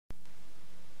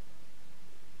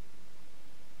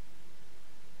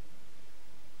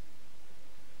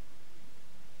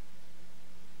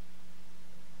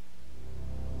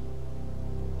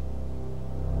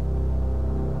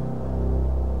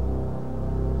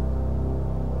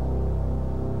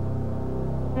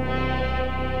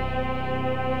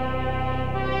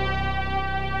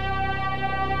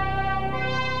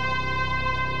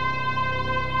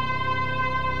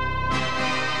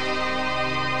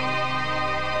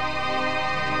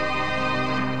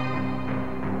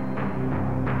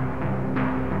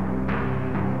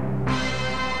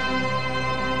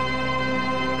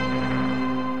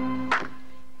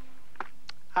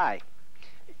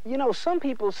know, some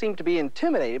people seem to be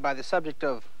intimidated by the subject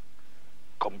of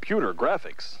computer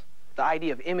graphics. The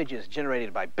idea of images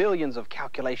generated by billions of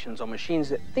calculations on machines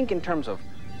that think in terms of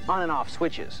on and off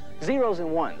switches, zeros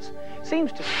and ones,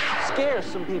 seems to scare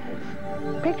some people.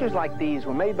 Pictures like these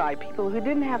were made by people who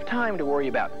didn't have time to worry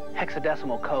about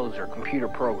hexadecimal codes or computer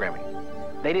programming.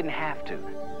 They didn't have to,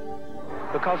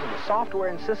 because of the software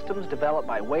and systems developed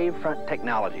by Wavefront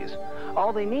Technologies.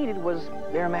 All they needed was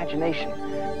their imagination.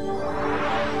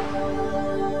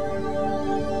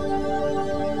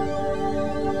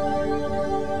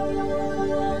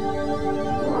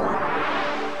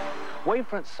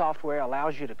 Wavefront software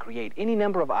allows you to create any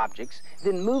number of objects,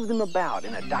 then move them about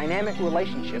in a dynamic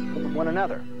relationship with one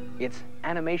another. It's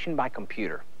animation by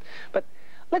computer. But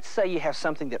let's say you have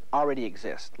something that already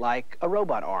exists, like a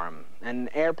robot arm, an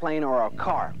airplane, or a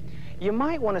car. You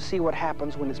might want to see what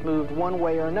happens when it's moved one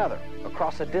way or another,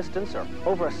 across a distance or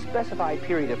over a specified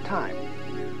period of time.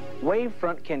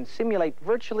 Wavefront can simulate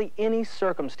virtually any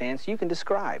circumstance you can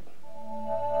describe.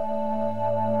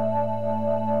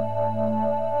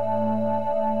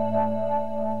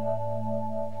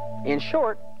 In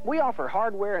short, we offer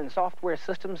hardware and software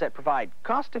systems that provide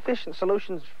cost-efficient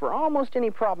solutions for almost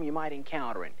any problem you might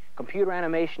encounter in computer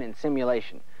animation and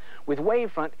simulation. With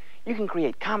Wavefront, you can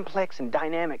create complex and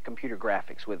dynamic computer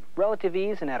graphics with relative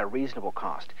ease and at a reasonable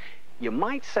cost. You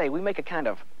might say we make a kind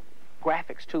of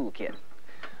graphics toolkit.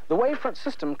 The Wavefront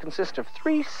system consists of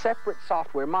 3 separate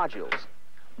software modules: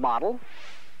 Model,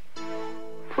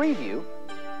 Preview,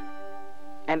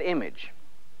 and Image.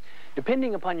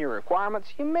 Depending upon your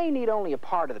requirements, you may need only a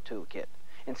part of the toolkit.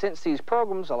 And since these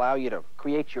programs allow you to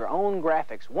create your own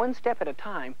graphics one step at a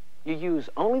time, you use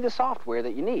only the software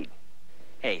that you need.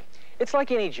 Hey, it's like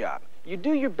any job. You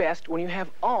do your best when you have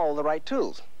all the right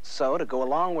tools. So, to go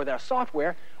along with our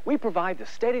software, we provide the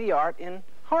state-of-the-art in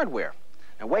hardware.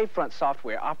 Now, Wavefront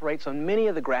software operates on many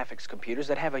of the graphics computers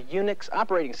that have a Unix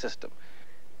operating system.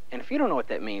 And if you don't know what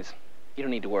that means, you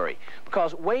don't need to worry,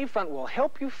 because Wavefront will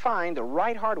help you find the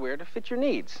right hardware to fit your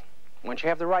needs. Once you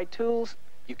have the right tools,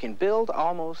 you can build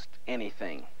almost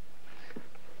anything.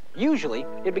 Usually,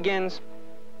 it begins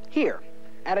here,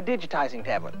 at a digitizing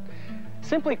tablet.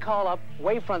 Simply call up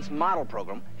Wavefront's model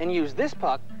program and use this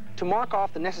puck to mark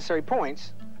off the necessary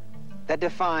points that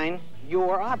define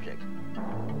your object.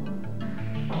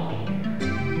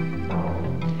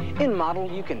 In Model,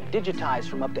 you can digitize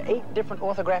from up to 8 different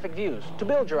orthographic views to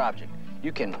build your object.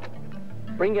 You can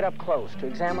bring it up close to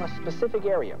examine a specific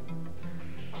area,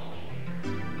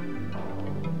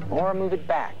 or move it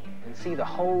back and see the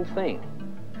whole thing.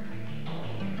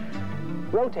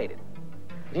 Rotate it.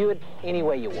 View it any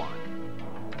way you want.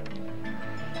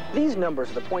 These numbers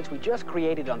are the points we just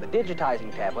created on the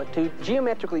digitizing tablet to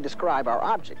geometrically describe our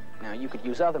object. Now, you could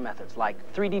use other methods like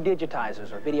 3D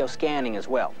digitizers or video scanning as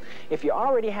well. If you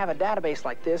already have a database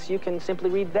like this, you can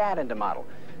simply read that into Model.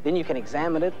 Then you can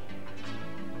examine it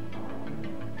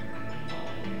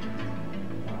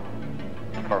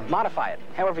or modify it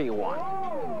however you want.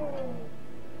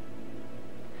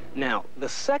 Now, the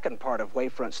second part of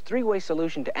Wavefront's 3-way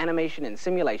solution to animation and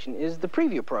simulation is the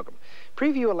Preview program.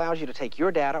 Preview allows you to take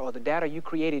your data or the data you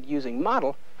created using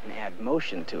Model and add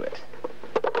motion to it.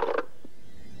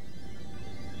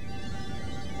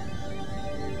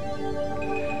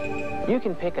 You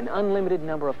can pick an unlimited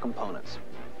number of components.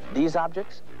 These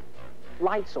objects,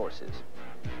 light sources,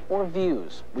 or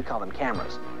views, we call them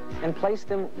cameras, and place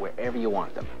them wherever you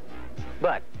want them.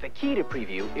 But the key to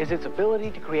Preview is its ability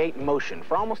to create motion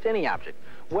for almost any object,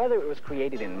 whether it was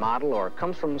created in Model or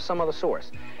comes from some other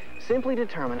source. Simply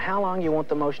determine how long you want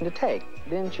the motion to take,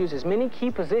 then choose as many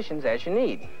key positions as you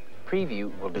need.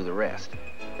 Preview will do the rest.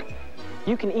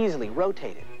 You can easily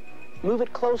rotate it, move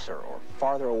it closer or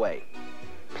farther away.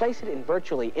 Place it in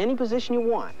virtually any position you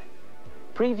want.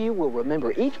 Preview will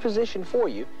remember each position for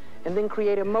you and then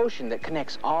create a motion that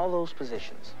connects all those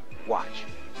positions. Watch.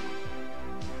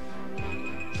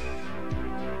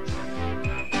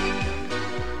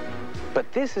 But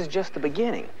this is just the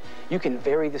beginning. You can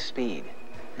vary the speed,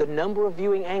 the number of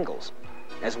viewing angles,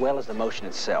 as well as the motion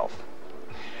itself.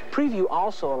 Preview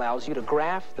also allows you to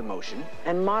graph the motion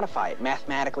and modify it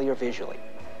mathematically or visually.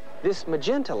 This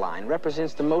magenta line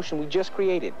represents the motion we just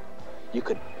created. You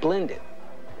could blend it,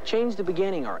 change the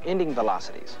beginning or ending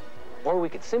velocities, or we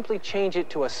could simply change it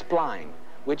to a spline,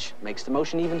 which makes the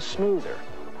motion even smoother.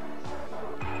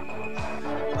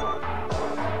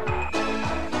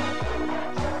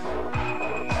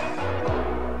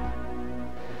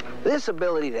 This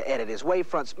ability to edit is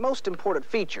Wavefront's most important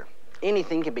feature.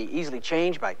 Anything can be easily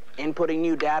changed by inputting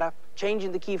new data,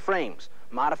 changing the keyframes,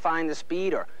 modifying the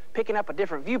speed, or picking up a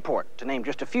different viewport, to name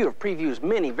just a few of Preview's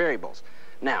many variables.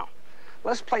 Now,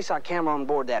 Let's place our camera on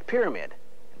board that pyramid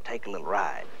and take a little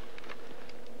ride.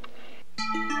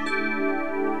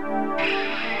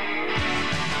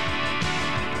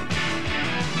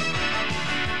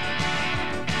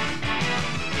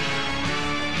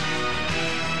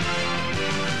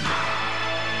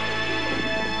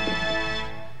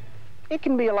 It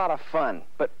can be a lot of fun,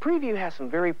 but preview has some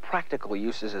very practical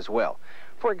uses as well.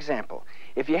 For example,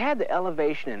 if you had the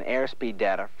elevation and airspeed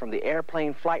data from the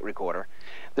airplane flight recorder,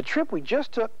 the trip we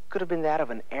just took could have been that of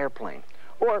an airplane.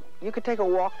 Or you could take a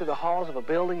walk through the halls of a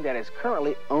building that is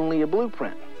currently only a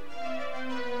blueprint.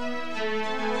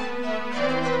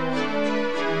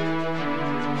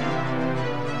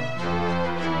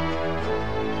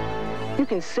 You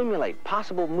can simulate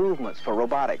possible movements for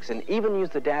robotics and even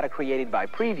use the data created by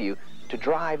preview to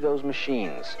drive those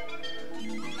machines.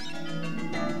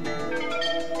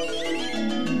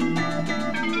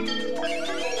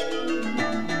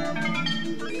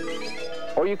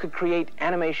 Or you could create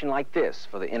animation like this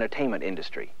for the entertainment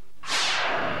industry.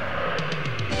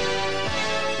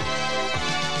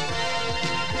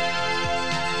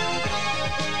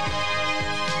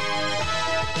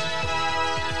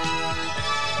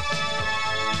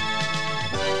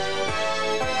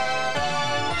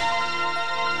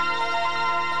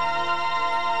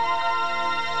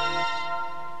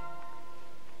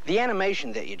 The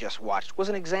animation that you just watched was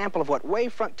an example of what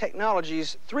Wavefront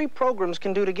Technology's 3 programs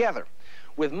can do together.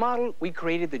 With Model, we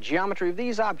created the geometry of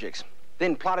these objects,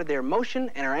 then plotted their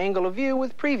motion and our angle of view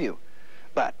with Preview.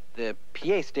 But the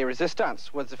pièce de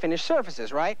résistance was the finished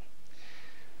surfaces, right?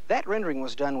 That rendering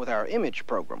was done with our Image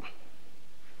program.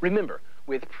 Remember,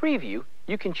 with Preview,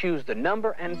 you can choose the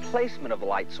number and placement of the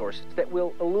light sources that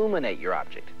will illuminate your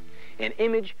object. In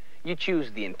Image, you choose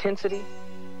the intensity,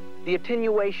 the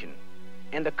attenuation,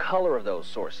 and the color of those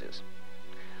sources.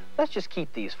 Let's just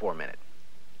keep these for a minute.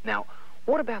 Now,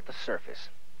 what about the surface?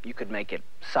 You could make it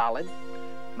solid,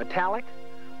 metallic,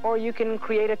 or you can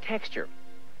create a texture,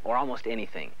 or almost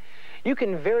anything. You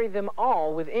can vary them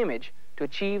all with Image to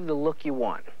achieve the look you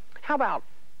want. How about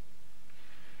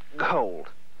gold?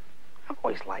 I've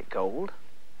always liked gold.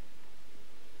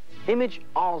 Image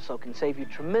also can save you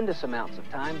tremendous amounts of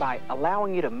time by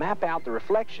allowing you to map out the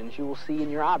reflections you will see in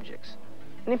your objects.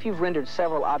 And if you've rendered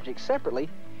several objects separately,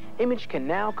 Image can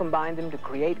now combine them to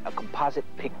create a composite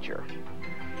picture.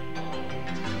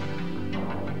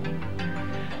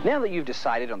 Now that you've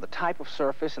decided on the type of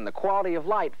surface and the quality of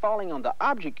light falling on the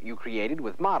object you created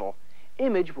with Model,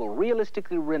 Image will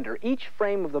realistically render each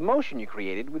frame of the motion you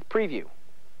created with Preview.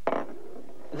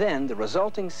 Then the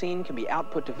resulting scene can be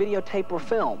output to videotape or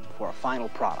film for a final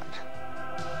product.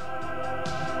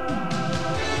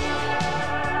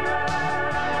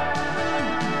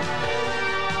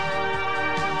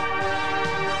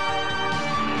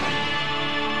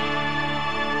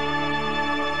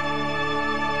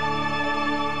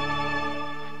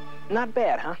 Not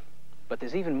bad, huh? But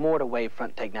there's even more to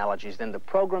Wavefront Technologies than the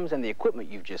programs and the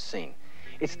equipment you've just seen.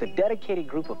 It's the dedicated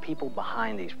group of people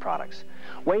behind these products.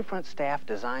 Wavefront staff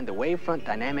designed the Wavefront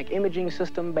Dynamic Imaging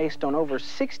System based on over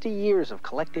 60 years of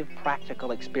collective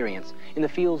practical experience in the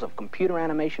fields of computer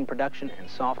animation production and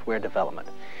software development.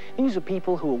 These are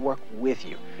people who will work with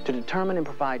you to determine and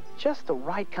provide just the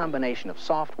right combination of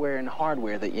software and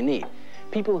hardware that you need.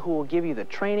 People who will give you the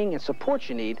training and support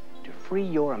you need to free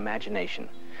your imagination.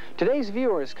 Today's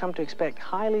viewers come to expect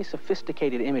highly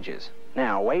sophisticated images.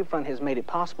 Now, Wavefront has made it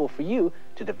possible for you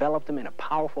to develop them in a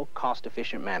powerful,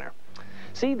 cost-efficient manner.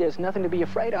 See, there's nothing to be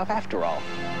afraid of after all.